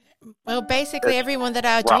Well, basically everyone that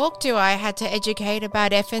I talked to, I had to educate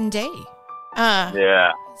about F&D.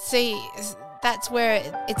 Yeah. See, that's where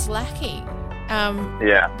it's lacking.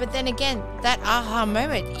 Yeah. But then again, that aha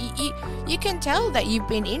moment, you can tell that you've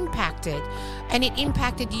been impacted, and it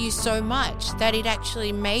impacted you so much that it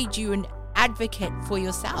actually made you an advocate for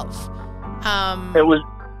yourself. It was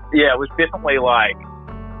definitely like,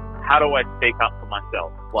 how do I speak up for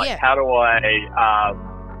myself? Like, how do I,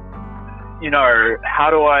 how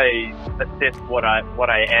do I assess what I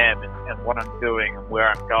am and what I'm doing and where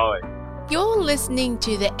I'm going? You're listening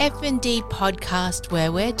to the F&D podcast,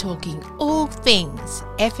 where we're talking all things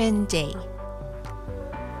F&D.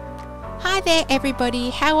 Hi there, everybody.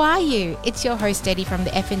 How are you? It's your host, Eddie, from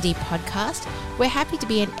the F&D podcast. We're happy to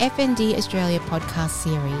be an F&D Australia podcast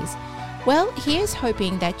series. Well, here's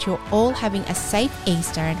hoping that you're all having a safe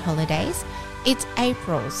Easter and holidays. It's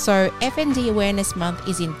April, so F&D Awareness Month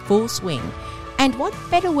is in full swing. And what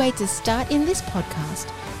better way to start in this podcast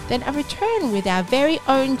than a return with our very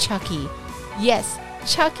own Chucky. Yes,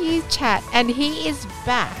 Chucky Chat, and he is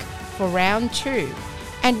back for round 2.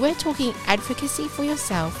 And we're talking advocacy for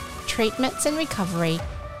yourself, treatments and recovery,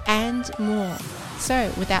 and more.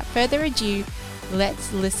 So, without further ado,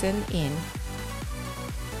 let's listen in.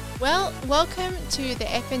 Well, welcome to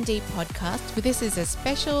the F&D podcast. This is a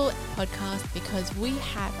special podcast because we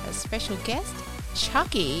have a special guest.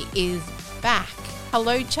 Chucky is back.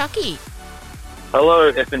 Hello, Chucky. Hello,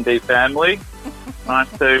 F&D family. Nice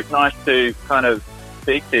to kind of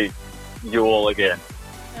speak to you all again.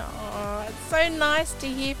 Oh, it's so nice to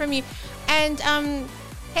hear from you. And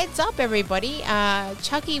heads up, everybody,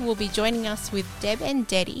 Chucky will be joining us with Deb and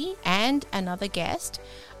Deddy and another guest,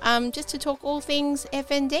 just to talk all things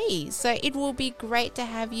F&D. So it will be great to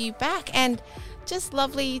have you back, and just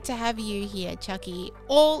lovely to have you here, Chucky,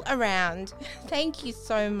 all around. Thank you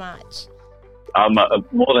so much. I'm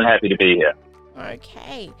more than happy to be here.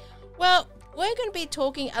 Okay. Well, we're going to be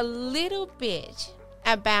talking a little bit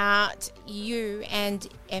about you and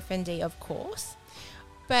F&D, of course,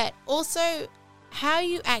 but also how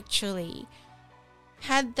you actually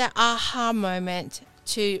had the aha moment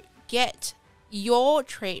to get your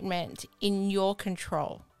treatment in your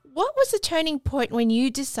control. What was the turning point when you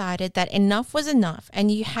decided that enough was enough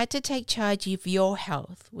and you had to take charge of your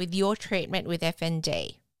health with your treatment with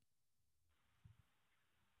F&D?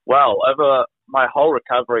 Well, over my whole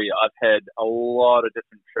recovery, I've had a lot of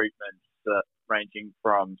different treatments, ranging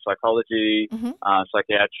from psychology,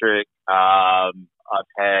 psychiatric. I've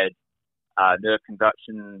had nerve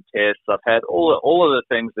conduction tests. I've had all of the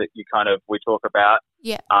things that we talk about.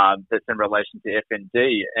 Yeah. That's in relation to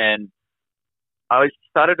F&D, and I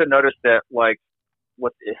started to notice that, like,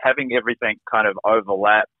 with having everything kind of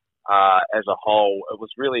overlap as a whole, it was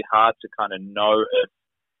really hard to kind of know if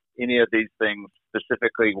any of these things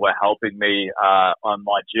specifically were helping me on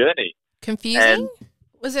my journey. Confusing?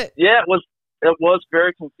 Was it? Yeah, it was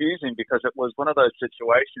very confusing, because it was one of those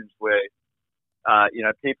situations where,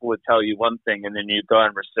 people would tell you one thing and then you go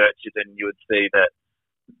and research it and you would see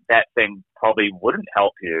that thing probably wouldn't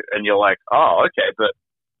help you. And you're like, oh, okay, but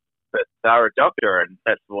they're a doctor and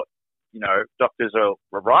that's what, doctors are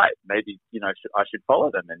right. Maybe, I should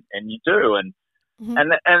follow them, and you do. And,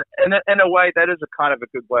 and in a way, that is a kind of a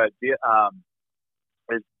good way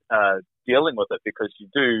of dealing with it, because you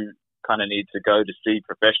do kind of need to go to see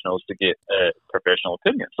professionals to get a professional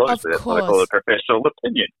opinion. So obviously that's what I call a professional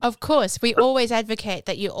opinion. Of course. We always advocate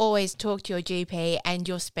that you always talk to your GP and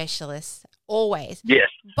your specialist. Always. Yes.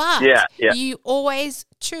 But you always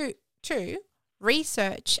to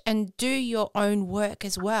research and do your own work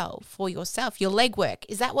as well for yourself, your legwork.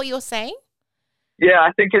 Is that what you're saying? Yeah,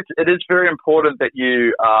 I think it is very important that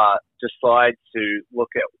you decide to look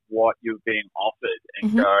at what you're being offered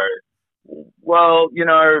and go, well,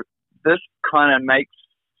 this kind of makes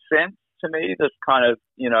sense to me. This kind of,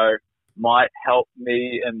 might help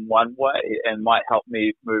me in one way and might help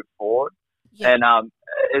me move forward. Yeah. And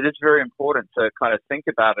it is very important to kind of think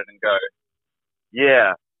about it and go,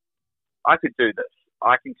 yeah, I could do this.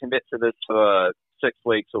 I can commit to this for 6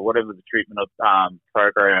 weeks or whatever the treatment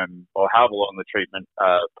program, or however long the treatment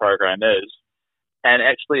program is, and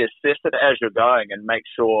actually assess it as you're going and make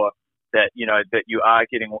sure that, that you are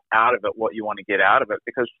getting out of it what you want to get out of it.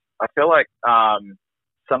 Because I feel like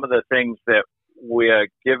some of the things that we're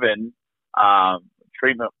given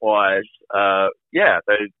treatment-wise,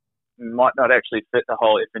 they might not actually fit the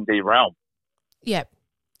whole F&D realm. Yep.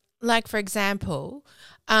 Like, for example,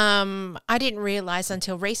 I didn't realize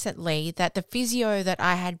until recently that the physio that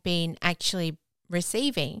I had been actually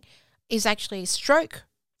receiving is actually stroke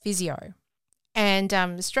physio.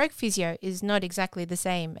 And stroke physio is not exactly the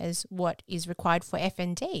same as what is required for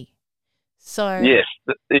F&D. So yes,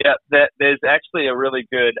 there's actually a really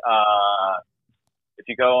good. If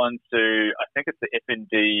you go on to, I think it's the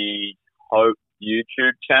FND Hope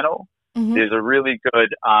YouTube channel. mm-hmm. There's a really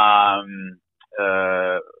good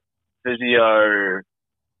physio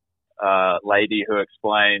lady who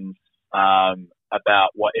explains about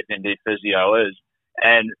what FND physio is,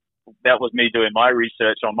 and that was me doing my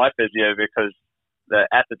research on my physio because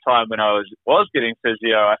at the time when I was getting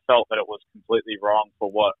physio, I felt that it was completely wrong for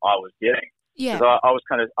what I was getting. Yeah, because I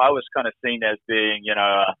was kind of seen as being,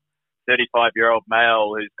 a 35-year-old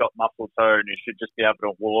male who's got muscle tone who should just be able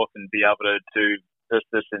to walk and be able to do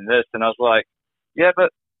this, and this. And I was like, yeah,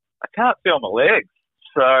 but I can't feel my legs.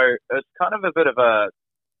 So it's kind of a bit of a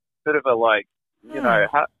like,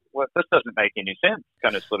 this doesn't make any sense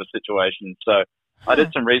kind of sort of situation. So I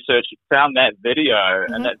did some research, found that video,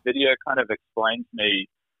 and that video kind of explains me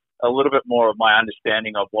a little bit more of my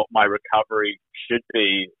understanding of what my recovery should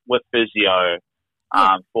be with physio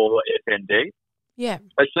for FND. Yeah.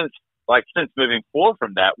 But since moving forward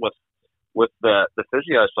from that with the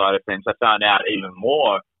physio side of things, I found out even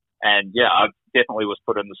more. And yeah, I definitely was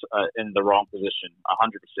put in the wrong position,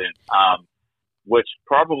 100%, which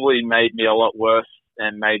probably made me a lot worse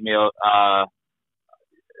and made me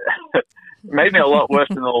made me a lot worse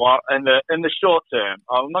in the short term.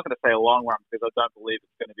 I'm not going to say long run because I don't believe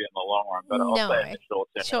it's going to be in the long run, but I'll say in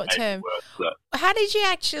the short term. Worse, so. How did you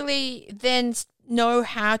actually then know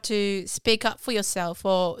how to speak up for yourself,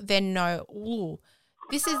 or then know, ooh,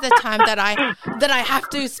 this is the time that I have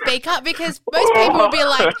to speak up? Because most people will be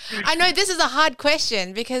like, I know this is a hard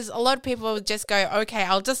question because a lot of people will just go, okay,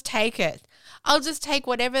 I'll just take it. I'll just take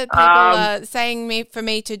whatever people are saying for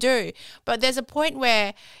me to do. But there's a point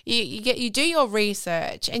where you do your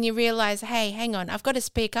research and you realize, hey, hang on, I've got to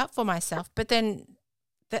speak up for myself. But then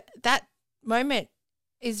that moment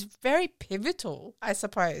is very pivotal, I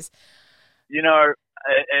suppose. It's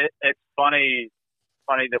funny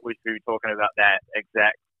that we should be talking about that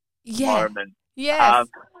exact moment. Yes.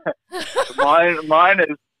 Mine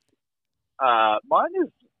is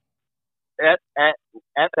at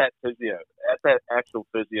that physio, at that actual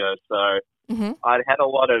physio. So I'd had a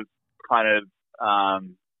lot of kind of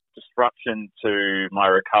disruption to my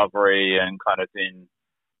recovery and kind of been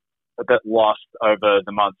a bit lost over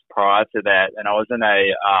the months prior to that. And I was in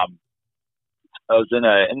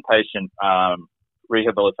a inpatient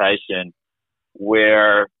rehabilitation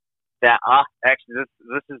where that actually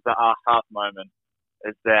this is the aha moment,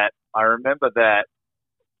 is that I remember that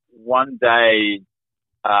one day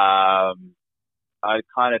I'd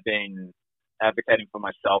kind of been advocating for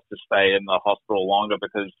myself to stay in the hospital longer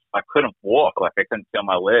because I couldn't walk, like I couldn't feel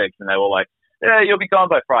my legs, and they were like, yeah, you'll be gone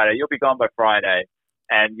by Friday,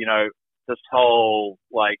 and this whole,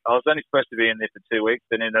 like, I was only supposed to be in there for 2 weeks,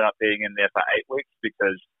 but ended up being in there for 8 weeks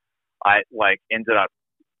because I ended up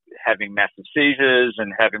having massive seizures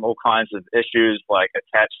and having all kinds of issues like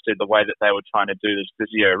attached to the way that they were trying to do this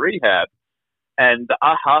physio rehab. And the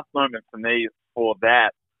aha moment for me for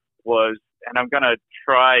that was, and I'm going to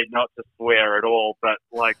try not to swear at all, but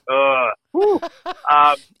like,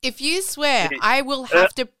 if you swear, I will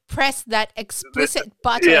have to press that explicit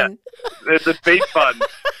button. Yeah, there's a beep button,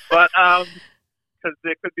 but because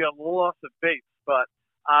there could be a loss of beeps. But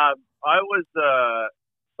I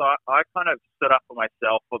kind of stood up for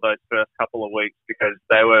myself for those first couple of weeks because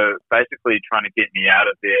they were basically trying to get me out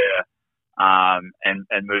of there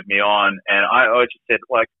and move me on. And I just said,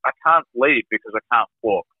 like, I can't leave because I can't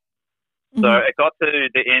walk. So it got to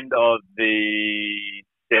the end of the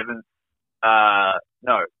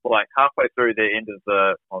halfway through the end of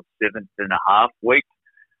the 7.5 week,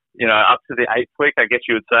 up to the 8th week, I guess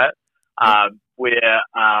you would say, where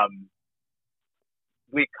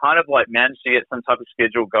we kind of like managed to get some type of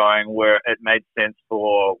schedule going where it made sense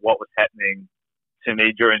for what was happening to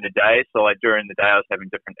me during the day. So like during the day, I was having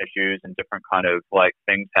different issues and different kind of like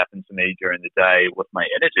things happened to me during the day with my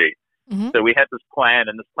energy. So we had this plan,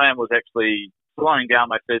 and this plan was actually slowing down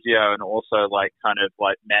my physio and also like kind of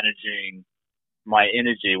like managing my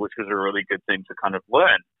energy, which was a really good thing to kind of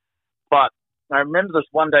learn. But I remember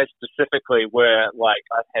this one day specifically where like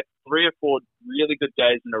I had 3 or 4 really good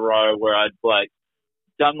days in a row where I'd like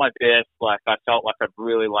done my best. Like I felt like I'd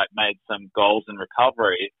really like made some goals in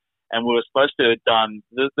recovery, and we were supposed to have done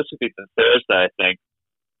this would be the Thursday, I think.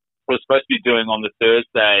 We were supposed to be doing on the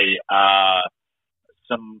Thursday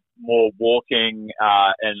some more walking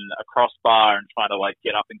and a crossbar and trying to like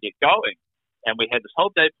get up and get going. And we had this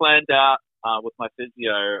whole day planned out with my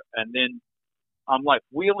physio, and then I'm like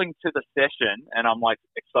wheeling to the session, and I'm like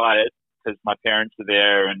excited because my parents are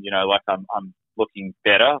there, and like I'm looking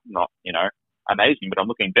better, not amazing, but I'm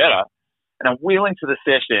looking better. And I'm wheeling to the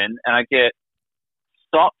session, and I get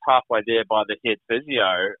stopped halfway there by the head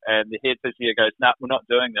physio, and the head physio goes, "No, we're not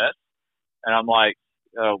doing this." And I'm like,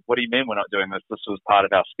 "What do you mean we're not doing this? This was part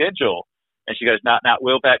of our schedule." And she goes, "No,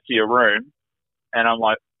 wheel back to your room." And I'm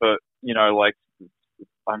like, "But, like,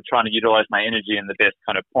 I'm trying to utilize my energy in the best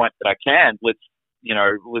kind of point that I can. Let's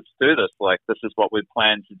do this. Like, this is what we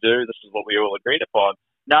planned to do. This is what we all agreed upon.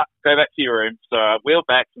 No, go back to your room." So I wheeled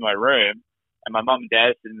back to my room, and my mum and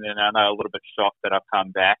dad sitting there, and I know a little bit shocked that I've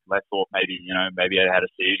come back. They thought maybe I had a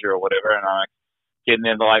seizure or whatever. And I'm getting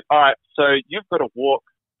there, and they're like, "All right, so you've got to walk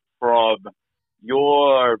from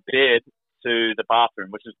your bed to the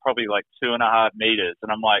bathroom, which is probably like 2.5 meters."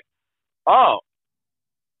 And I'm like, "Oh,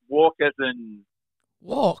 walk as in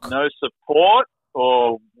Walk. no support,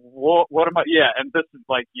 or what am I?" Yeah, and this is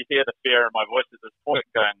like, you hear the fear in my voice at this point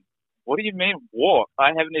going, "What do you mean walk? I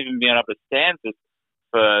haven't even been able to stand this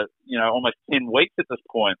for, almost 10 weeks at this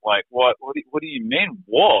point. Like, what do you mean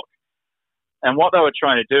walk?" And what they were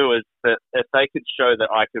trying to do is that if they could show that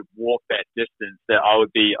I could walk that distance, that I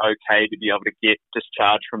would be okay to be able to get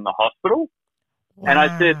discharged from the hospital. Wow. And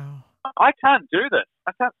I said, "I can't do this.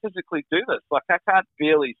 I can't physically do this. Like, I can't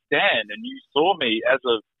barely stand. And you saw me as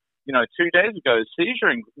of, 2 days ago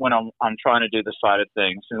seizuring when I'm trying to do the side of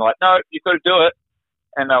things." And they're like, "No, you've got to do it."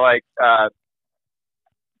 And they're like,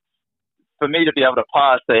 for me to be able to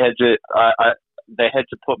pass, they had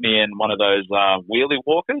to put me in one of those wheelie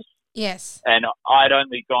walkers. Yes. And I'd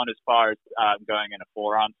only gone as far as going in a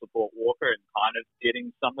forearm support walker and kind of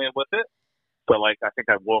getting somewhere with it. So, like, I think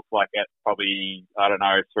I walked like at probably,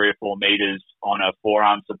 3 or 4 meters on a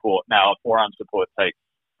forearm support. Now, a forearm support takes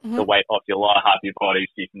the weight off your lower half of your body,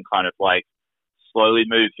 so you can kind of like slowly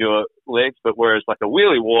move your legs. But whereas like a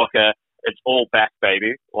wheelie walker, it's all back,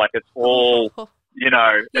 baby. Like, it's all,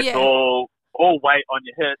 it's all weight on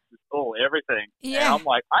your hips. It's all everything. Yeah. And I'm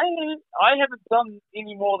like, I haven't done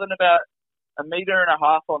any more than about 1.5 meters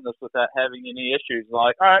on this without having any issues. I'm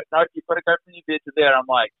like, "All right, no, you've got to go from your bed to there." I'm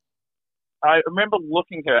like, I remember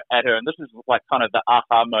looking at her, and this is like kind of the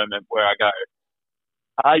aha moment where I go,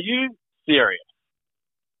 "Are you serious?"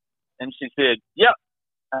 And she said, "Yep."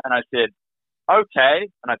 And I said, "Okay."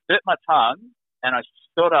 And I bit my tongue, and I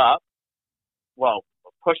stood up,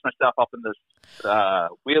 pushed myself up in this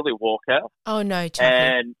wheelie walker. Oh, no,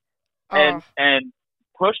 Chucky. And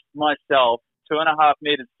pushed myself 2.5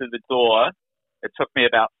 meters to the door. It took me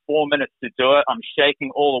about 4 minutes to do it. I'm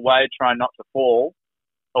shaking all the way, trying not to fall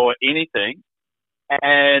or anything.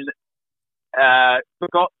 And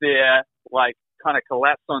got there, like, kind of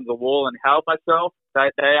collapsed on the wall and held myself.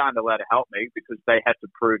 They aren't allowed to help me because they have to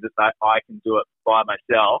prove that I can do it by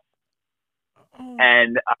myself.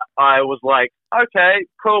 And I was like, "Okay,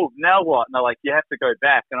 cool, now what?" And they're like, "You have to go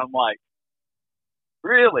back." And I'm like,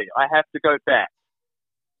 "Really? I have to go back?"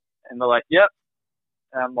 And they're like, "Yep."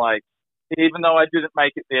 And I'm like, "Even though I didn't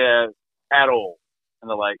make it there at all?" And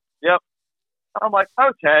they're like, "Yep." And I'm like,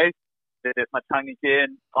 "Okay." Bit my tongue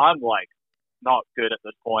again. I'm like, not good at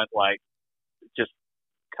this point. Like, just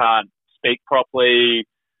can't speak properly.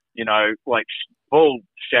 Like full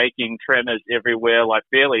shaking, tremors everywhere. Like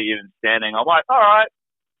barely even standing. I'm like, "All right."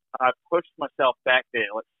 I pushed myself back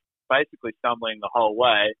there, like basically stumbling the whole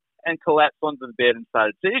way, and collapsed onto the bed and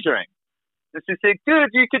started seizuring. And she said, "Good,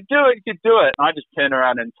 you could do it, you could do it." And I just turned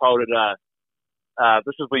around and told her,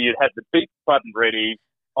 this is where you'd have the beep button ready,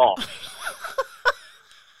 off.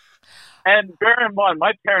 And bear in mind,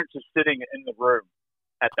 my parents are sitting in the room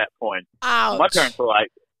at that point. Ouch. My parents were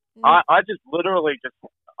like, I just literally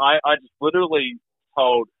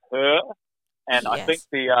told her, and Yes. I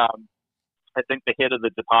think the head of the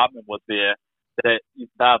department was there, that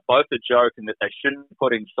they're both a joke and that they shouldn't be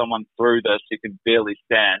putting someone through this who can barely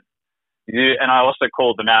stand. And I also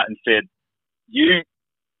called them out and said, "You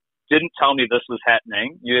didn't tell me this was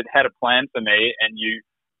happening. You had a plan for me, and you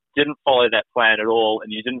didn't follow that plan at all,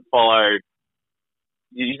 and you didn't follow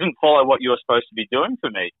what you were supposed to be doing for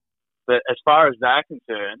me. But as far as they're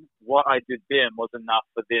concerned, what I did then was enough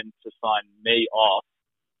for them to sign me off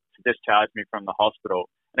to discharge me from the hospital."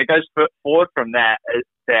 And it goes forward from that, is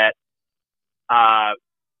that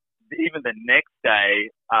even the next day,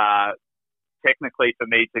 technically for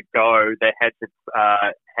me to go, they had to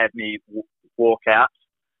have me walk out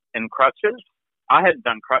in crutches. I hadn't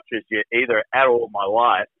done crutches yet either at all in my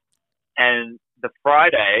life. And the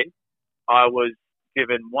Friday, I was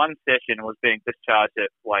given one session and was being discharged at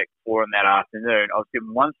like 4 in that afternoon. I was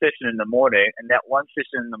given one session in the morning, and that one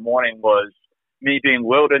session in the morning was me being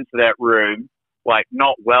wheeled into that room, like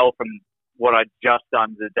not well from what I'd just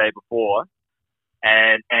done the day before,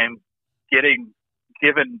 and getting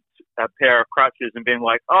given a pair of crutches and being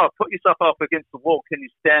like, "Oh, put yourself up against the wall. Can you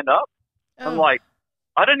stand up?" I'm like,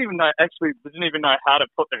 I didn't even know how to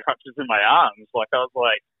put the crutches in my arms. Like I was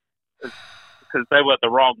like, because they were the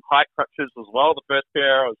wrong height crutches as well. The first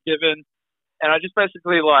pair I was given, and I just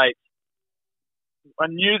basically like. I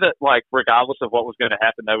knew that, like, regardless of what was going to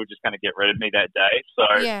happen, they were just going to get rid of me that day.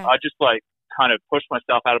 So Yeah. I just, like, kind of pushed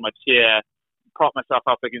myself out of my chair, propped myself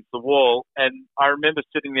up against the wall, and I remember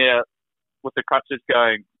sitting there with the crutches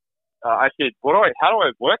going, I said, how do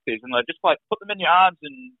I work these? And I just, like, put them in your arms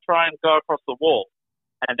and try and go across the wall.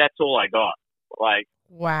 And that's all I got. Like,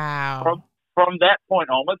 Wow. from that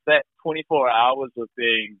point onwards, that 24 hours of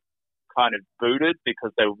being kind of booted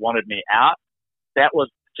because they wanted me out, that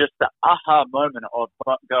was just the aha moment of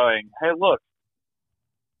going, hey, look,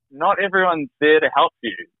 not everyone's there to help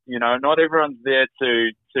you. You know, not everyone's there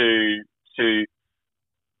to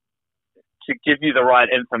give you the right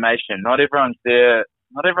information. Not everyone's there.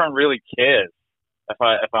 Not everyone really cares. If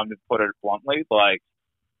I'm to put it bluntly, like,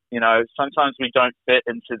 you know, sometimes we don't fit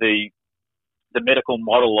into the medical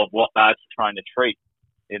model of what they're trying to treat.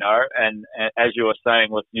 You know, and as you were saying,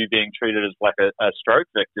 with you being treated as like a stroke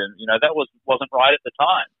victim, you know, that wasn't right at the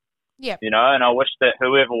time. Yeah. You know, and I wish that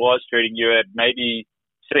whoever was treating you had maybe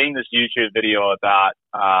seen this YouTube video about,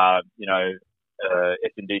 you know,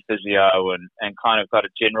 F&D physio and kind of got a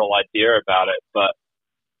general idea about it. But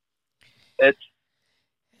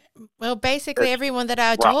well, basically everyone that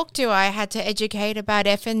I talked to, I had to educate about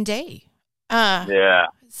F&D. Yeah.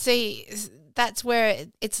 See, that's where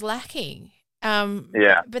it's lacking.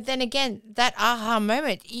 Yeah. But then again, that aha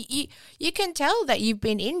moment, you can tell that you've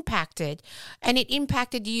been impacted, and it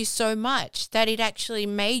impacted you so much that it actually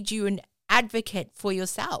made you an advocate for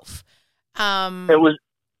yourself. It was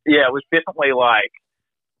definitely like,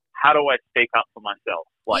 how do I speak up for myself?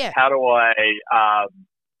 Like, how do I,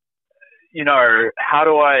 you know, how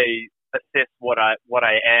do I assess what I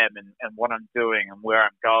am and what I'm doing and where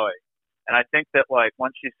I'm going? And I think that, like,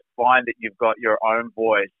 once you find that you've got your own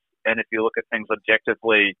voice, and if you look at things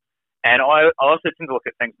objectively, and I also tend to look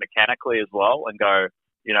at things mechanically as well and go,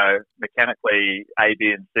 you know, mechanically A,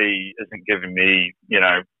 B, and C isn't giving me, you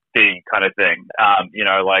know, D kind of thing. You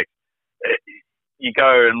know, like, you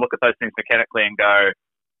go and look at those things mechanically and go,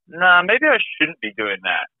 nah, maybe I shouldn't be doing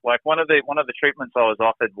that. Like, one of the treatments I was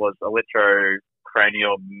offered was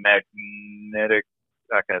electrocranial magnetic,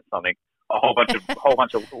 something. A whole bunch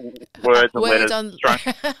of words and letters strung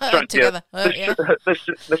together.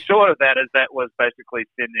 The short of that is that was basically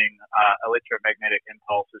sending electromagnetic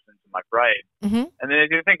impulses into my brain. Mm-hmm. And then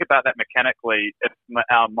if you think about that mechanically, if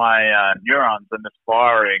my neurons are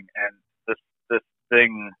misfiring and this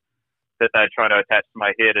thing that they're trying to attach to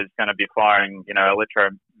my head is going to be firing, you know,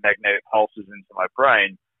 electromagnetic pulses into my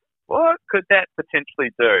brain, what could that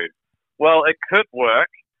potentially do? Well, it could work.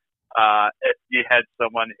 If you had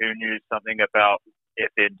someone who knew something about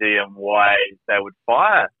FND and why they would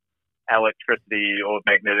fire electricity or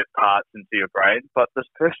magnetic parts into your brain. But this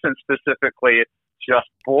person specifically just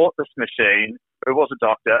bought this machine, who was a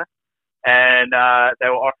doctor, and they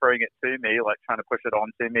were offering it to me, like trying to push it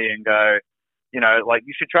onto me and go, you know, like,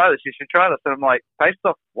 you should try this. And I'm like, based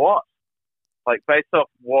off what? Like, based off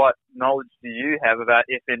what knowledge do you have about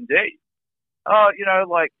FND? Oh, you know,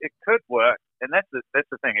 like, it could work. And that's the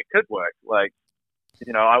thing. It could work. Like,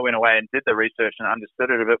 you know, I went away and did the research and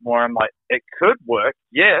understood it a bit more. I'm like, it could work,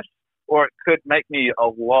 yes, or it could make me a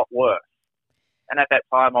lot worse. And at that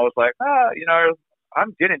time, I was like, you know,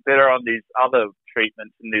 I'm getting better on these other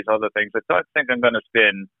treatments and these other things. I don't think I'm going to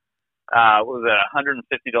spend, what was it, $150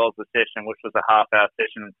 a session, which was a half-hour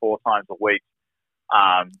session 4 times a week,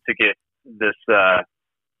 to get this,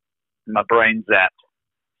 my brain zapped.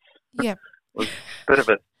 Yeah. It was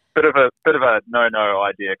a bit of a no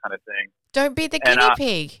idea kind of thing. Don't be the guinea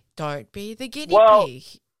pig. Don't be the guinea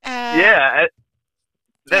pig. That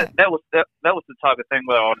was the type of thing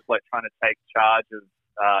where I was like trying to take charge of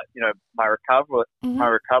you know, my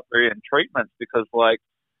recovery and treatments, because, like,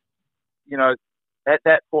 you know, at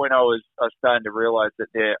that point I was starting to realize that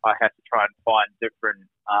I had to try and find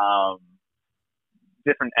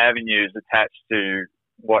different avenues attached to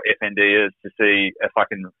what FND is to see if I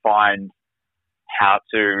can find how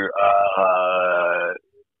to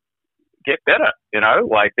get better. You know,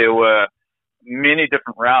 like, there were many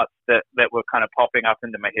different routes that were kind of popping up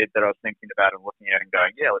into my head that I was thinking about and looking at and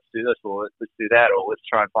going, yeah, let's do this, or let's do that, or let's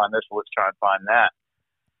try and find this, or let's try and find that.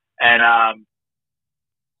 And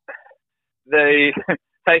the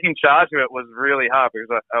taking charge of it was really hard,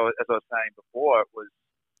 because as I was saying before, it was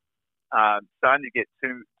starting to get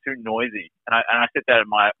too noisy. And I said that in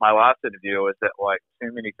my last interview, is that, like,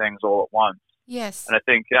 too many things all at once. Yes. And I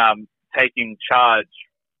think taking charge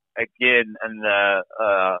again in the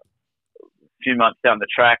few months down the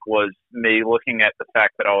track was me looking at the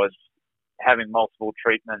fact that I was having multiple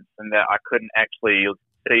treatments and that I couldn't actually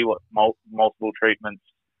see what multiple treatments,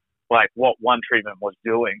 like what one treatment was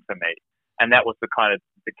doing for me. And that was the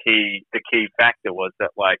key factor was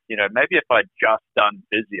that, like, you know, maybe if I'd just done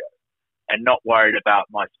physio and not worried about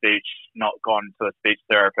my speech, not gone to a speech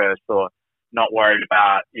therapist, or not worried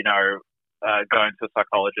about, you know, going to a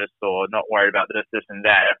psychologist, or not worried about this and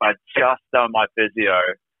that. If I'd just done my physio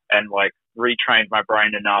and like retrained my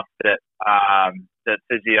brain enough that that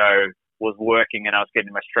physio was working and I was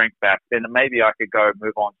getting my strength back, then maybe I could go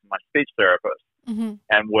move on to my speech therapist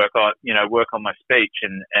and work on my speech.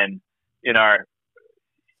 And you know,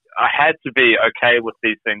 I had to be okay with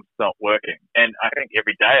these things not working. And I think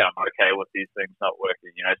every day I'm okay with these things not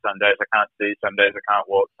working. You know, some days I can't see, some days I can't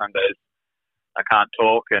walk, some days I can't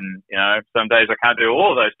talk, and, you know, some days I can't do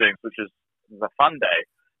all of those things, which is a fun day.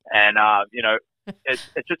 And, you know,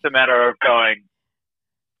 it's just a matter of going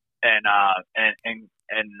and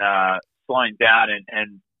slowing down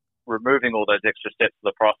and removing all those extra steps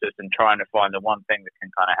of the process and trying to find the one thing that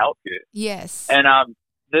can kind of help you. Yes. And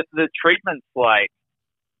the treatments, like,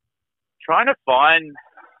 trying to find,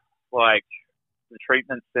 like, the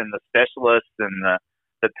treatments and the specialists and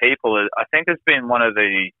the people, I think has been one of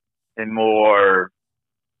the more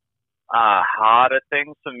harder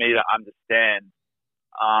things for me to understand,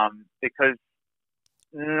 because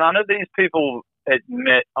none of these people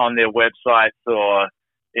admit on their websites or,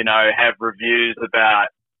 you know, have reviews about,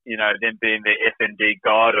 you know, them being the FND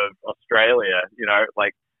god of Australia. You know,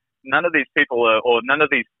 like, none of these people or none of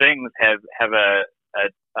these things have a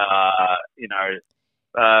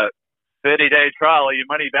 30-day trial or your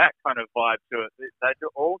money back kind of vibe to it. They're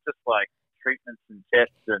all just like treatments and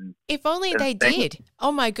tests and. If only they did.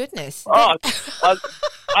 Oh my goodness. Oh,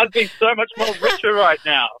 I'd be so much more richer right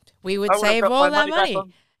now. We would save all our money.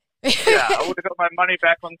 Yeah, I would have got my money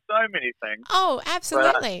back on so many things. Oh,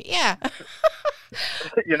 absolutely. Yeah.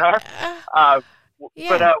 You know, yeah.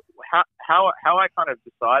 But how I kind of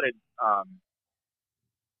decided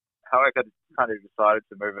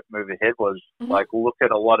to move ahead was like look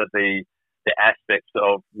at a lot of the aspects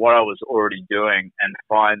of what I was already doing and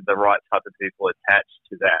find the right type of people attached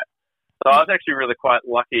to that. So I was actually really quite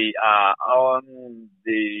lucky on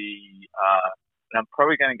the, and I'm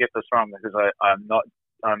probably going to get this wrong because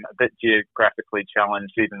I'm a bit geographically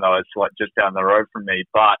challenged, even though it's like just down the road from me.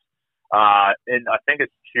 But I think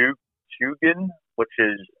it's Chugan, which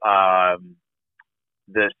is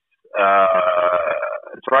this.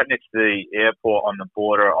 It's right next to the airport on the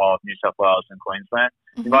border of New South Wales and Queensland.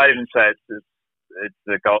 You might even say it's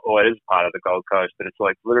the Gold, or it is part of the Gold Coast, but it's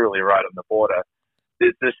like literally right on the border.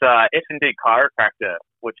 There's this F&D chiropractor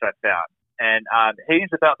which I found, and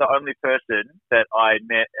he's about the only person that I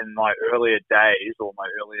met in my earlier days or my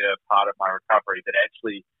earlier part of my recovery that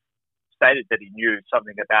actually stated that he knew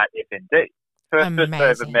something about F&D. First person I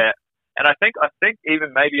ever met, and I think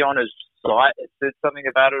even maybe on his site it said something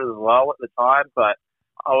about it as well at the time, but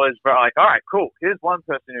I was like, all right, cool. Here's one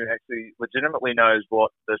person who actually legitimately knows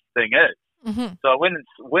what this thing is. So I went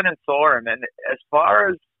and saw him, and as far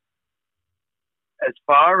as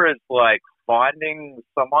like finding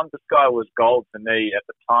someone, this guy was gold for me at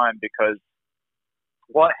the time, because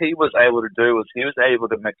what he was able to do was he was able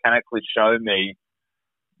to mechanically show me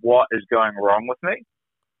what is going wrong with me,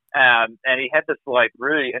 and he had this like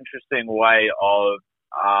really interesting way of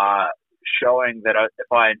showing that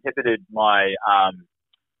if I inhibited my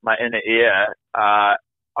my inner ear, I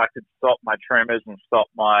could stop my tremors and stop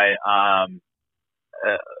my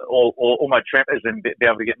all my tremors and be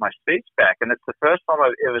able to get my speech back. And it's the first time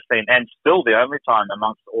I've ever seen, and still the only time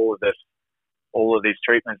amongst all of these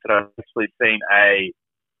treatments, that I've actually seen a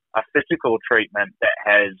physical treatment that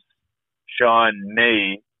has shown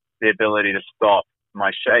me the ability to stop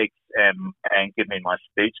my shakes and give me my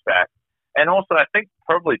speech back. And also, I think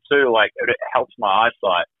probably too, like it helps my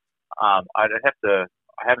eyesight. I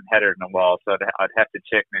haven't had it in a while, so I'd have to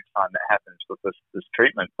check next time that happens with this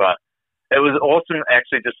treatment. But it was awesome,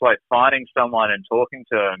 actually, just like finding someone and talking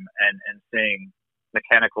to him and seeing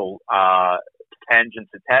mechanical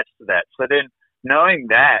tangents attached to that. So then knowing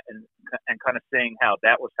that and kind of seeing how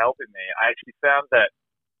that was helping me, I actually found that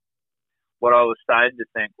what I was starting to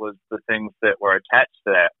think was the things that were attached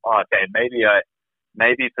to that. Oh, okay,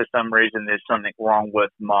 maybe for some reason there's something wrong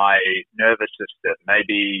with my nervous system.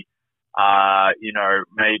 Maybe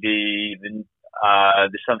maybe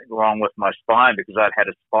there's something wrong with my spine because I'd had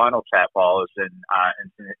a spinal tap while I was in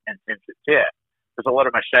intensive care. Because a lot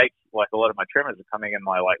of my shakes, like a lot of my tremors, are coming in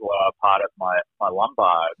my like lower part of my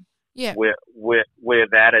lumbar. Yeah. Where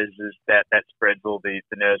that is that spreads all the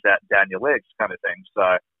nerves out and down your legs, kind of thing.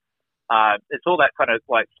 So it's all that kind of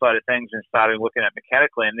like side of things, and starting looking at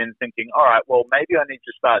mechanically, and then thinking, all right, well, maybe I need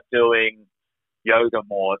to start doing yoga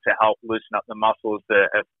more to help loosen up the muscles. That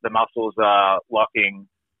if the muscles are locking,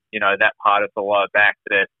 that part of the lower back,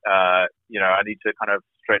 that I need to kind of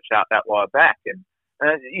stretch out that lower back, and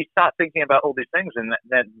you start thinking about all these things, and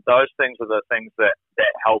then those things are the things that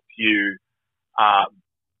help you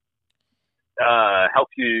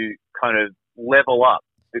kind of level up.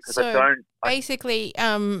 Because so basically,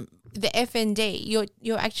 the FND,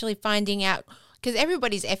 you're actually finding out, because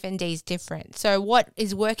everybody's FND is different. So what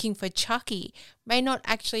is working for Chucky may not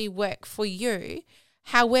actually work for you.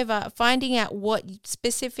 However, finding out what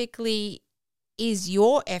specifically is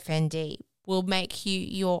your FND will make you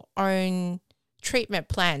your own treatment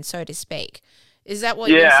plan, so to speak. Is that what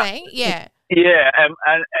you're saying? Yeah. Yeah,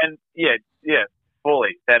 and yeah,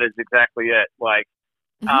 fully. That is exactly it. Like,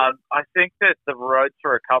 I think that the road to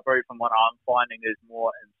recovery, from what I'm finding, is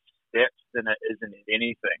more in steps than it is in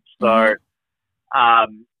anything. So,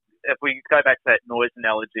 if we go back to that noise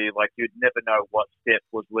analogy, like, you'd never know what step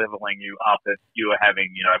was leveling you up if you were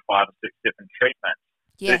having, 5 or 6 different treatments.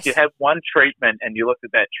 Yes. But if you have one treatment and you looked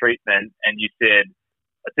at that treatment and you said,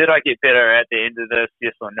 did I get better at the end of this,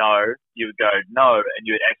 yes or no? You would go no, and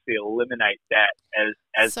you would actually eliminate that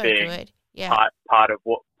as so being good. Yeah. part of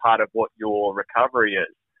what your recovery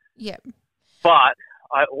is. Yep. But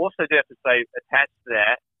I also do have to say, attached to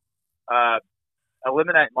that,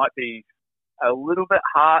 eliminate might be a little bit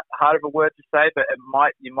hard of a word to say, but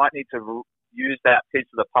you might need to use that piece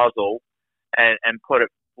of the puzzle and put it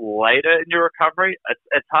later in your recovery.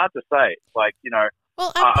 It's hard to say, like,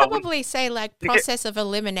 Well, I'd probably say like process of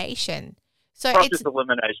elimination. So it's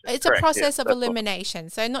correct, a process of elimination.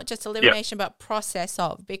 So not just elimination, but process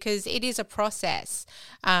of, because it is a process,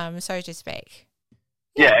 so to speak.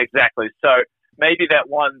 Yeah, exactly. So maybe that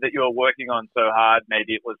one that you were working on so hard,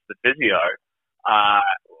 maybe it was the physio.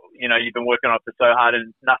 You've been working on it so hard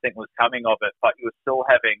and nothing was coming of it, but you were still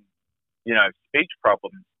having, speech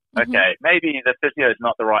problems. Okay, maybe the physio is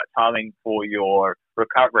not the right timing for your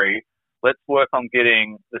recovery. Let's work on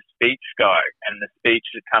getting the speech going, and the speech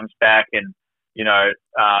comes back, and you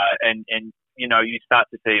start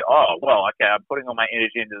to see, oh, well, okay, I'm putting all my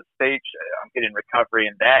energy into the speech. I'm getting recovery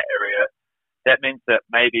in that area. That means that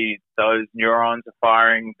maybe those neurons are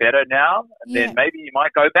firing better now, and then maybe you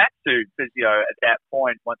might go back to physio at that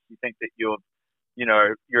point once you think that you're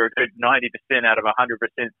a good 90% out of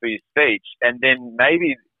 100% for your speech, and then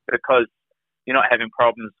maybe because you're not having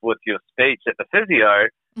problems with your speech at the physio,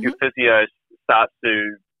 your physio starts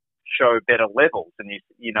to show better levels, and you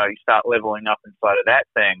start leveling up inside of that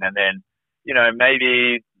thing, and then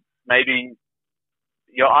maybe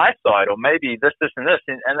your eyesight, or maybe this and this,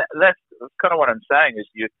 and that's kind of what I'm saying is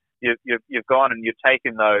you've gone and you've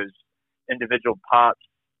taken those individual parts,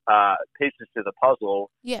 pieces to the puzzle,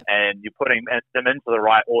 and you're putting them into the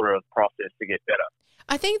right order of process to get better.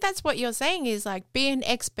 I think that's what you're saying is like be an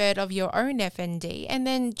expert of your own FND and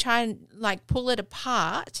then try and like pull it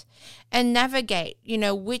apart and navigate,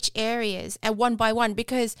 which areas and one by one,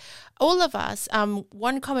 because all of us,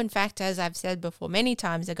 one common factor, as I've said before many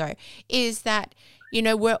times ago, is that,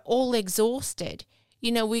 we're all exhausted,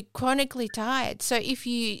 we're chronically tired. So if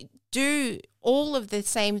you do all of the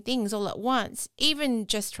same things all at once, even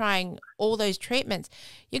just trying all those treatments,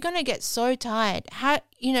 you're going to get so tired.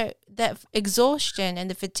 That exhaustion and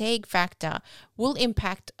the fatigue factor will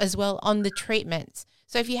impact as well on the treatments.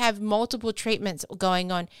 So if you have multiple treatments going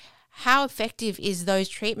on, how effective is those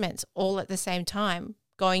treatments all at the same time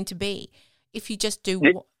going to be? If you just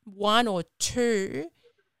do one or two,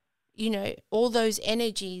 all those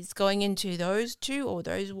energies going into those two or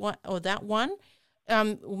those one or that one,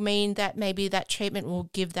 will mean that maybe that treatment will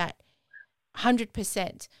give that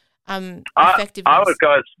 100% effectiveness. I would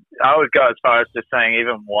go as far as just saying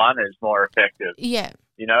even one is more effective. Yeah.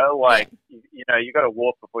 You got to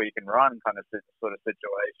walk before you can run kind of sort of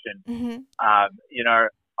situation. I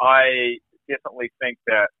definitely think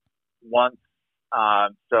that once,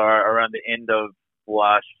 so around the end of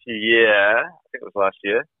last year, I think it was last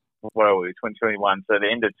year, what are we, 2021, so the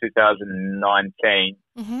end of 2019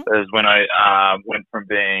 is when I went from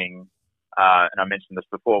being, and I mentioned this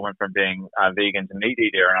before, went from being vegan to meat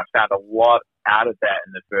eater, and I found a lot out of that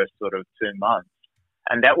in the first sort of 2 months.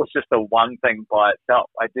 And that was just the one thing by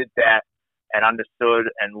itself. I did that and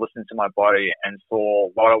understood and listened to my body and saw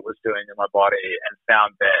what it was doing in my body and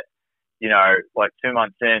found that, like 2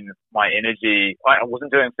 months in, my energy, I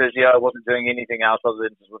wasn't doing physio, I wasn't doing anything else other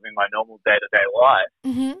than just living my normal day-to-day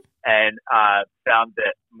life. And found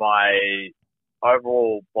that my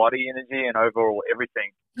overall body energy and overall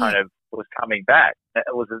everything kind of was coming back.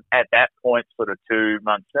 It was at that point, sort of 2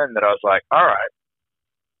 months in, that I was like, all right,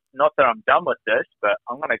 not that I'm done with this, but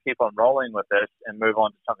I'm going to keep on rolling with this and move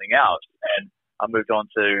on to something else. And I moved on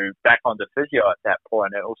to back onto physio at that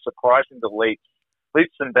point. It was surprising the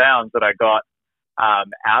leaps and bounds that I got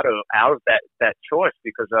out of that choice,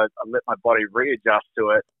 because I let my body readjust to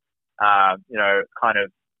it, kind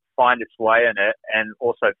of find its way in it, and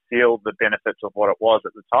also feel the benefits of what it was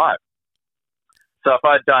at the time. So if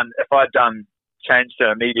I'd done changed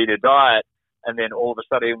to a meat eater diet, and then all of a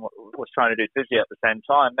sudden was trying to do physio at the same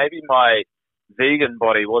time, maybe my vegan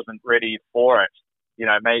body wasn't ready for it.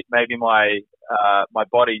 Maybe my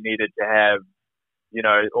body needed to have,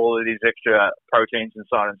 all of these extra proteins and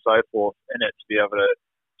so on and so forth in it to be able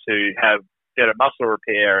to have better muscle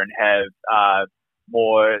repair and have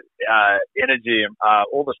more energy and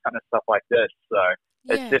all this kind of stuff like this. So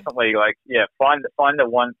it's definitely like, find the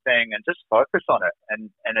one thing and just focus on it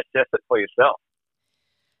and assess it for yourself.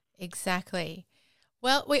 Exactly.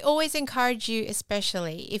 Well, we always encourage you,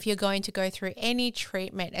 especially if you're going to go through any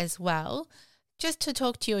treatment as well, just to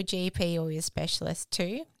talk to your GP or your specialist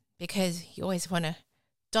too, because you always want to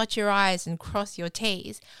dot your I's and cross your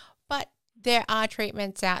T's. But there are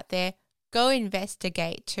treatments out there. Go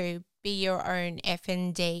investigate to be your own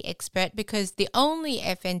F&D expert, because the only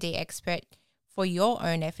F&D expert for your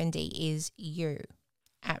own F&D is you.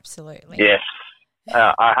 Absolutely. Yes.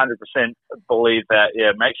 I 100% believe that.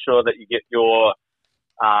 Yeah, make sure that you get your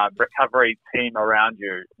recovery team around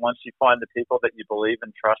you. Once you find the people that you believe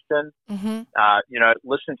and trust in,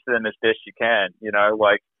 listen to them as best you can.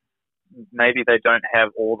 Like maybe they don't have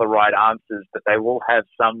all the right answers, but they will have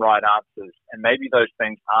some right answers, and maybe those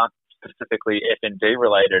things aren't specifically F&D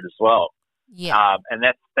related as well. Yeah. And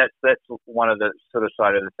that's one of the sort of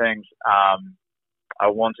side of the things I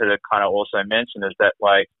wanted to kind of also mention is that,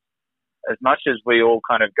 like, as much as we all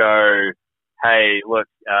kind of go, hey, look,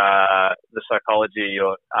 the psychology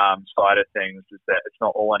or side of things is that it's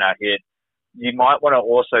not all in our head, you might want to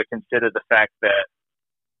also consider the fact that,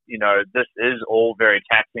 this is all very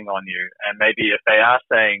taxing on you. And maybe if they are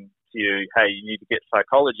saying to you, hey, you need to get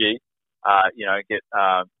psychology,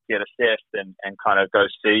 get assessed and kind of go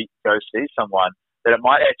see someone, that it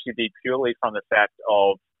might actually be purely from the fact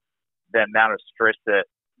of the amount of stress that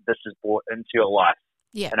this has brought into your life.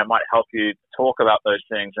 Yeah. And it might help you talk about those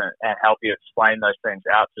things and help you explain those things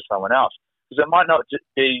out to someone else. Because it might not just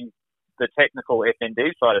be the technical F&D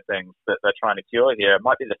side of things that they're trying to cure here. It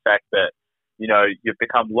might be the fact that, you've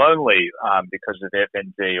become lonely because of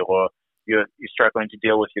F&D, or you're struggling to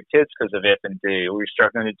deal with your kids because of F&D, or you're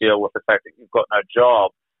struggling to deal with the fact that you've got no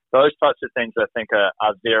job. Those types of things I think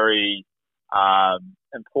are very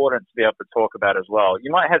important to be able to talk about as well.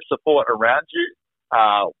 You might have support around you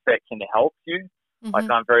that can help you. Mm-hmm.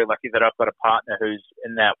 Like I'm very lucky that I've got a partner who's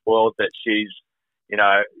in that world, that she's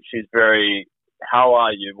very, how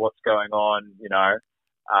are you? What's going on?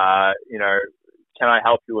 Can I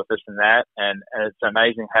help you with this and that? And it's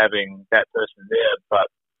amazing having that person there,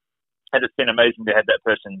 and it's been amazing to have that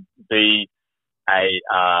person be a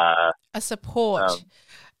support.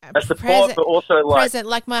 But also present,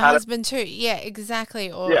 like my husband too. Yeah,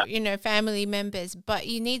 exactly. Or, family members. But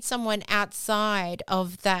you need someone outside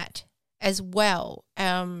of that as well,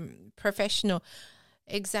 professional.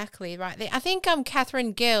 Exactly right. I think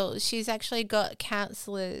Catherine Gill, she's actually got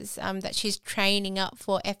counsellors that she's training up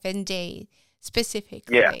for F&D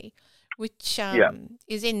specifically, which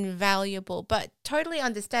is invaluable. But totally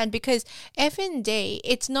understand, because F&D,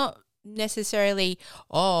 it's not necessarily,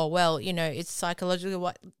 it's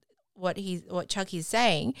psychological what Chucky's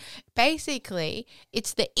saying. Basically,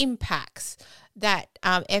 it's the impacts that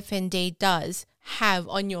F&D does have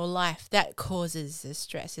on your life that causes the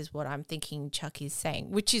stress, is what I'm thinking Chucky's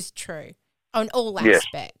saying, which is true on all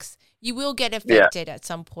aspects. You will get affected at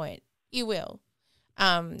some point. You will.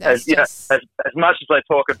 As much as I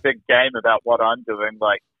talk a big game about what I'm doing,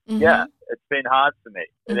 it's been hard for me.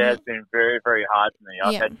 It has been very, very hard for me.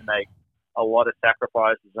 I've had to make a lot of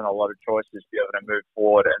sacrifices and a lot of choices to be able to move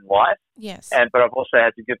forward in life. Yes. But I've also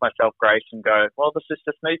had to give myself grace and go, well, this is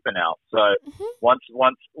just me for now. So once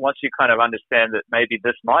you kind of understand that maybe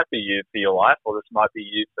this might be you for your life, or this might be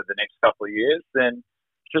you for the next couple of years, then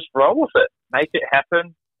just roll with it. Make it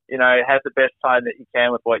happen. Have the best time that you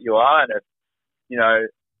can with what you are. And if,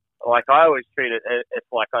 like I always treat it, if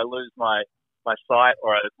like I lose my sight,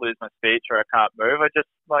 or I lose my speech, or I can't move, I just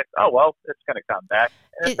like, oh, well, it's going to come back.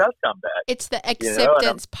 And it does come back. It's the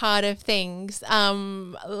acceptance part of things,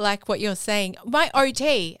 like what you're saying. My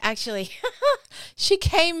OT, actually, she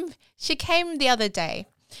came the other day,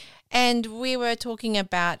 And we were talking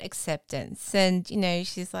about acceptance, and,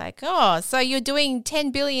 she's like, oh, so you're doing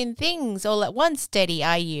 10 billion things all at once, Steady,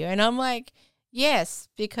 are you? And I'm like, yes,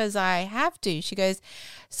 because I have to. She goes,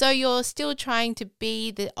 so you're still trying to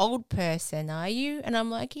be the old person, are you? And I'm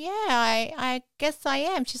like, yeah, I guess I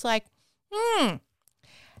am. She's like,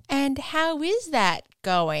 and how is that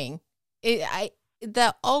going?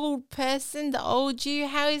 The old person, the old you,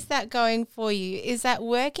 how is that going for you? Is that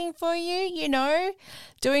working for you,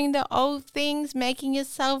 doing the old things, making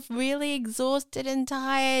yourself really exhausted and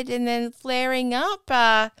tired and then flaring up?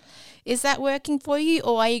 Is that working for you,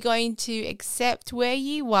 or are you going to accept where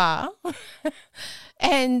you are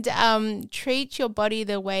and treat your body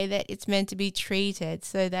the way that it's meant to be treated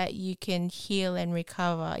so that you can heal and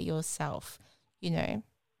recover yourself,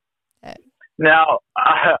 Now,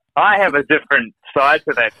 I have a different side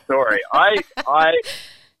to that story.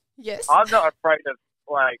 Yes. I'm not afraid of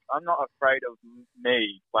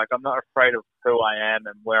me. Like, I'm not afraid of who I am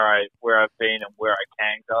and where I've been and where I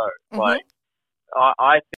can go. Mm-hmm. Like,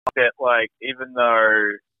 I think that, like, even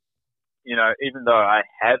though I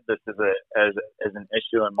had this as an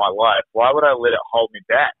issue in my life, why would I let it hold me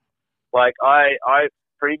back? Like, I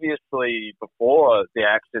previously, before the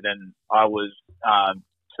accident, I was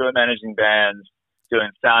tour managing bands, doing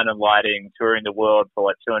sound and lighting, touring the world for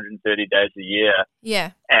like 230 days a year.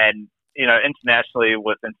 Yeah. And, internationally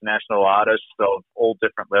with international artists of all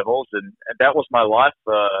different levels. And that was my life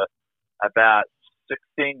for about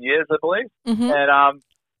 16 years, I believe. Mm-hmm. And,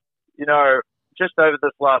 just over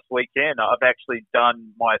this last weekend, I've actually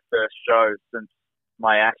done my first show since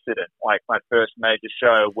my accident, like my first major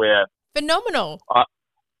show where... Phenomenal.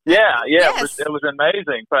 Yeah, Yes. it was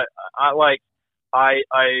amazing. But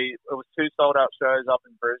it was 2 sold out shows up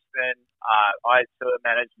in Brisbane. I tour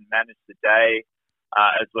managed the day,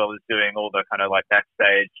 as well as doing all the kind of like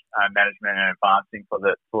backstage management and advancing for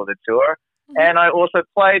the tour. Mm-hmm. And I also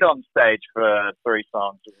played on stage for 3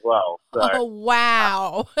 songs as well. So, oh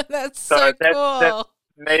wow, that's so cool.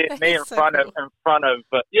 That's me in front of,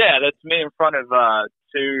 that's me in front of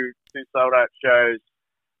 2 sold out shows,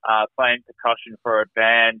 playing percussion for a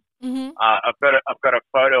band. Mm-hmm. I've got a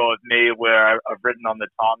photo of me where I've written on the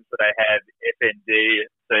toms that I had FND.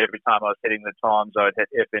 So every time I was hitting the toms, I would hit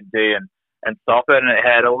FND and stop it, and it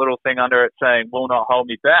had a little thing under it saying "Will not hold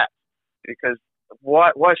me back." Because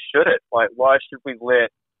why should it? Like, why should we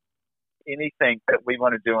let anything that we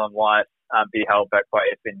want to do in life be held back by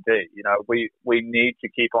FND? We need to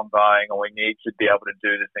keep on going, and we need to be able to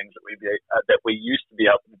do the things that we used to be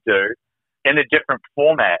able to do in a different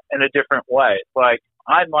format, in a different way. Like,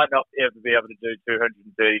 I might not ever be able to do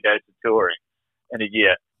 230 days of touring in a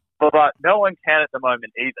year, but no one can at the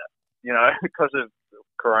moment either, because of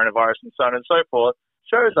coronavirus and so on and so forth.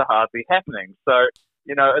 Shows are hardly happening. So,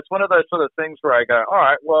 it's one of those sort of things where I go, all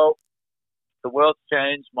right, well, the world's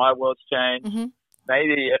changed, my world's changed. Mm-hmm.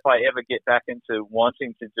 Maybe if I ever get back into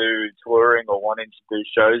wanting to do touring or wanting to do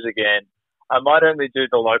shows again, I might only do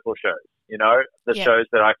the local shows, the shows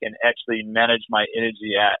that I can actually manage my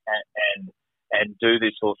energy at and do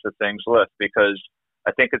these sorts of things with, because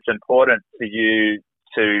I think it's important for you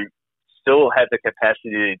to still have the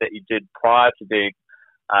capacity that you did prior to being,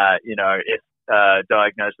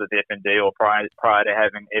 diagnosed with FND or prior to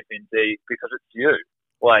having FND, because it's you.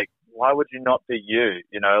 Like, why would you not be you?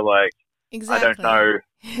 Exactly.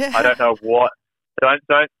 I don't know what. Don't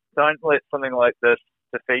let something like this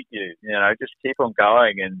defeat you. Just keep on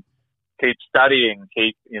going and keep studying,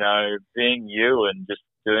 keep being you, and just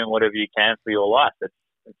doing whatever you can for your life.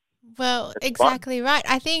 Well, it's exactly fun. right.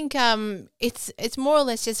 I think it's more or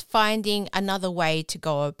less just finding another way to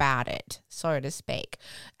go about it, so to speak.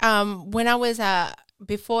 When I was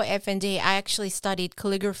before FND, I actually studied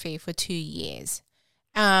calligraphy for 2 years,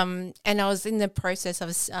 and I was in the process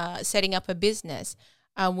of setting up a business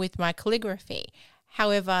with my calligraphy.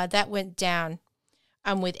 However, that went down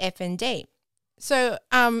with FND. So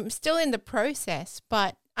I'm still in the process,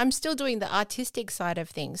 but I'm still doing the artistic side of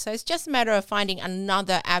things. So it's just a matter of finding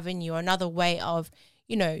another avenue, another way of,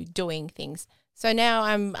 doing things. So now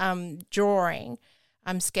I'm drawing,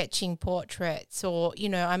 I'm sketching portraits, or,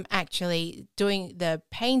 I'm actually doing the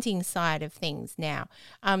painting side of things now.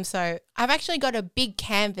 So I've actually got a big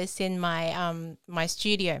canvas in my my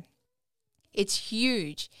studio. It's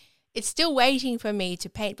huge. It's still waiting for me to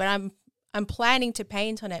paint, but I'm planning to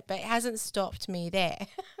paint on it, but it hasn't stopped me there.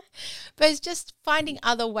 But it's just finding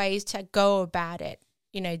other ways to go about it,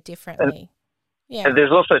 differently. And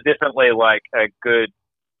there's also definitely like a good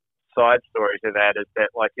side story to that, is that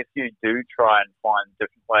like if you do try and find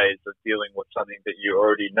different ways of dealing with something that you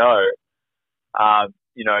already know,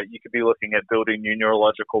 you could be looking at building new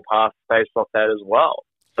neurological paths based off that as well.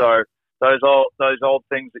 So those old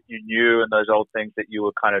things that you knew and those old things that you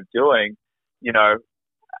were kind of doing, you know,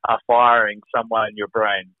 are firing somewhere in your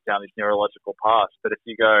brain down these neurological paths. But if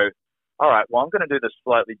you go, all right, well, I'm going to do this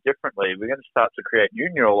slightly differently, we're going to start to create new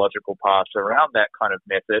neurological paths around that kind of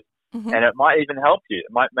method, and it might even help you.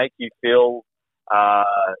 It might make you feel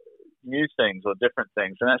new things or different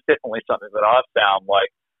things. And that's definitely something that I've found. Like,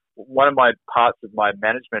 one of my parts of my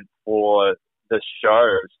management for the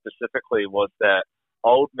show specifically was that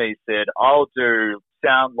old me said, I'll do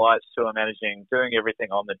sound, lights, tour managing, doing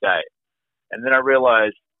everything on the day. And then I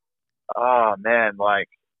realized, oh man, like,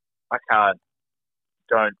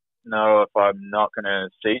 don't know if I'm not going to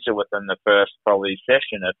seizure within the first probably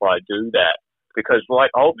session if I do that. Because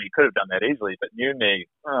like old me could have done that easily, but new me,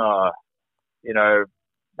 you know,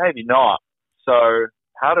 maybe not. So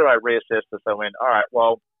how did I reassess this? I went, all right,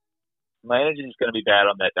 well, my energy is going to be bad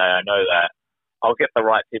on that day. I know that. I'll get the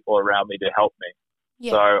right people around me to help me.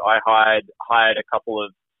 Yeah. So I hired a couple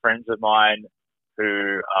of friends of mine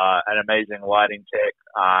who are an amazing lighting tech,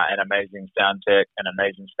 an amazing sound tech, an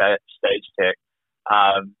amazing stage tech,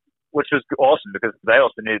 which was awesome because they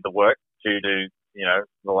also needed the work due to, you know,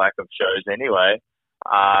 the lack of shows anyway.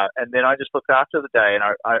 And then I just looked after the day, and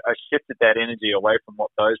I shifted that energy away from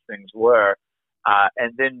what those things were.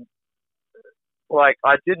 And then, like,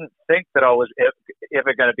 I didn't think that I was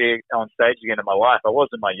ever going to be on stage again in my life. I was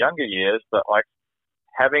in my younger years, but like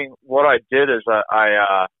what I did is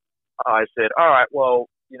I said, all right, well,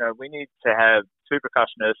 you know, we need to have 2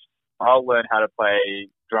 percussionists. I'll learn how to play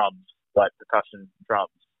drums, like percussion drums,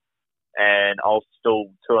 and I'll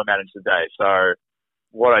still tour manage the day. So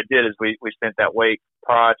what I did is we spent that week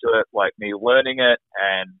prior to it, like me learning it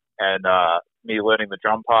and me learning the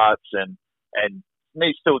drum parts and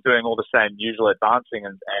me still doing all the same usual advancing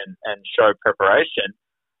and show preparation.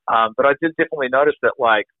 But I did definitely notice that,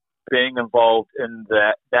 like, being involved in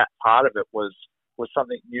that part of it was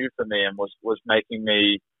something new for me and was making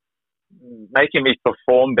me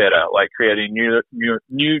perform better, like creating new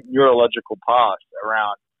neurological paths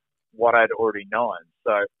around what I'd already known.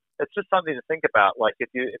 So it's just something to think about. Like, if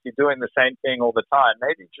you're doing the same thing all the time,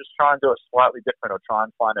 maybe just try and do it slightly different or try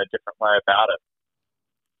and find a different way about it.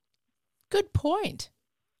 Good point.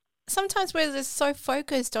 Sometimes we're just so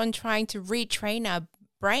focused on trying to retrain our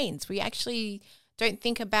brains, we actually don't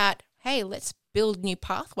think about, hey, let's build new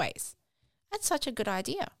pathways. That's such a good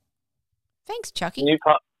idea. Thanks, Chucky. New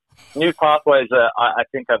pathways, I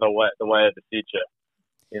think, are the way of the future.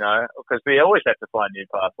 You know, because we always have to find new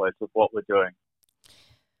pathways with what we're doing.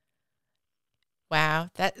 Wow,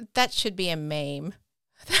 that should be a meme.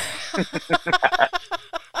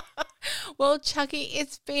 Well, Chucky,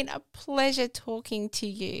 it's been a pleasure talking to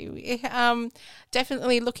you.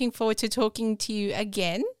 Definitely looking forward to talking to you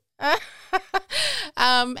again.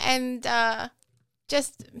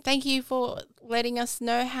 Just thank you for letting us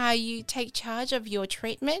know how you take charge of your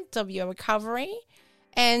treatment, of your recovery,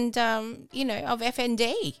 and, you know, of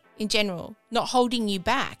FND in general, not holding you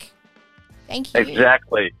back. Thank you.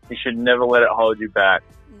 Exactly. You should never let it hold you back.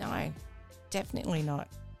 No, definitely not.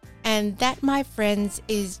 And that, my friends,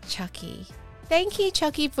 is Chucky. Thank you,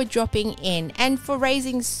 Chucky, for dropping in and for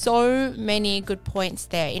raising so many good points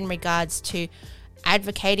there in regards to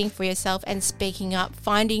advocating for yourself and speaking up,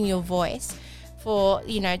 finding your voice, for,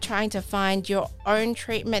 you know, trying to find your own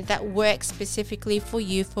treatment that works specifically for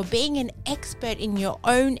you, for being an expert in your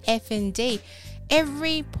own FND.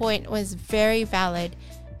 Every point was very valid,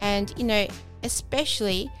 and, you know,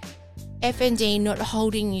 especially FND not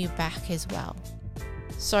holding you back as well.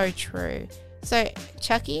 So true. So,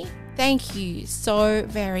 Chucky, thank you so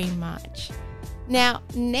very much. Now,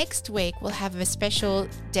 next week we'll have a special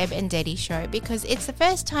Deb and Deddy show because it's the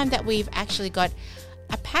first time that we've actually got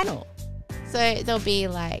a panel. So there'll be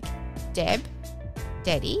like Deb,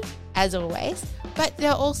 Deddy, as always, but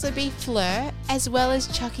there'll also be Fleur as well as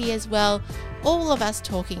Chucky as well, all of us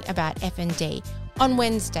talking about FND on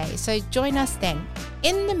Wednesday. So join us then.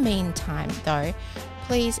 In the meantime, though,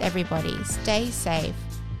 please, everybody, stay safe,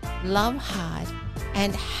 love hard,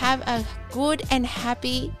 and have a good and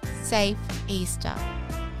happy, safe Easter.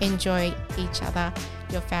 Enjoy each other,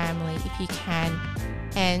 your family, if you can,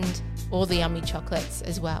 and all the yummy chocolates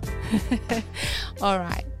as well. All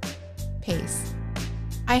right. Peace.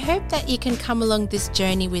 I hope that you can come along this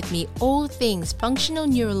journey with me, all things functional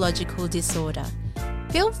neurological disorder.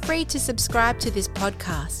 Feel free to subscribe to this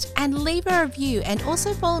podcast and leave a review, and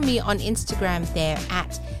also follow me on Instagram there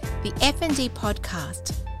at the FND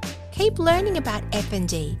Podcast. Keep learning about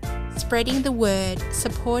FND, spreading the word,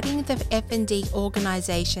 supporting the FND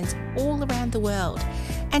organisations all around the world,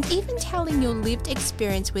 and even telling your lived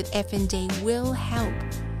experience with FND will help.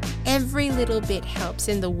 Every little bit helps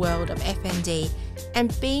in the world of FND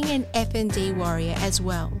and being an FND warrior as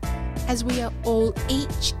well, as we are all,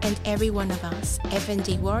 each and every one of us,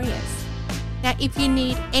 FND warriors. Now, if you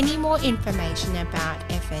need any more information about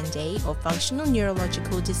FND or functional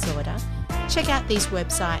neurological disorder, check out these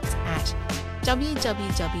websites at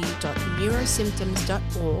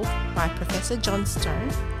www.neurosymptoms.org by Professor John Stone,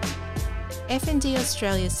 FND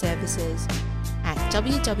Australia services at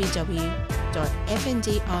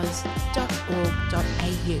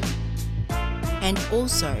www.fndoz.org.au, and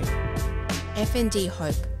also FND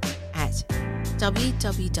Hope at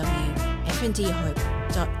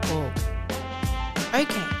www.fndhope.org.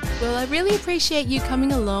 Okay, well, I really appreciate you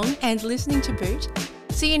coming along and listening to Boot.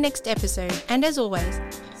 See you next episode, and as always,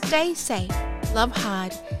 stay safe, love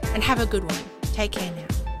hard, and have a good one. Take care now.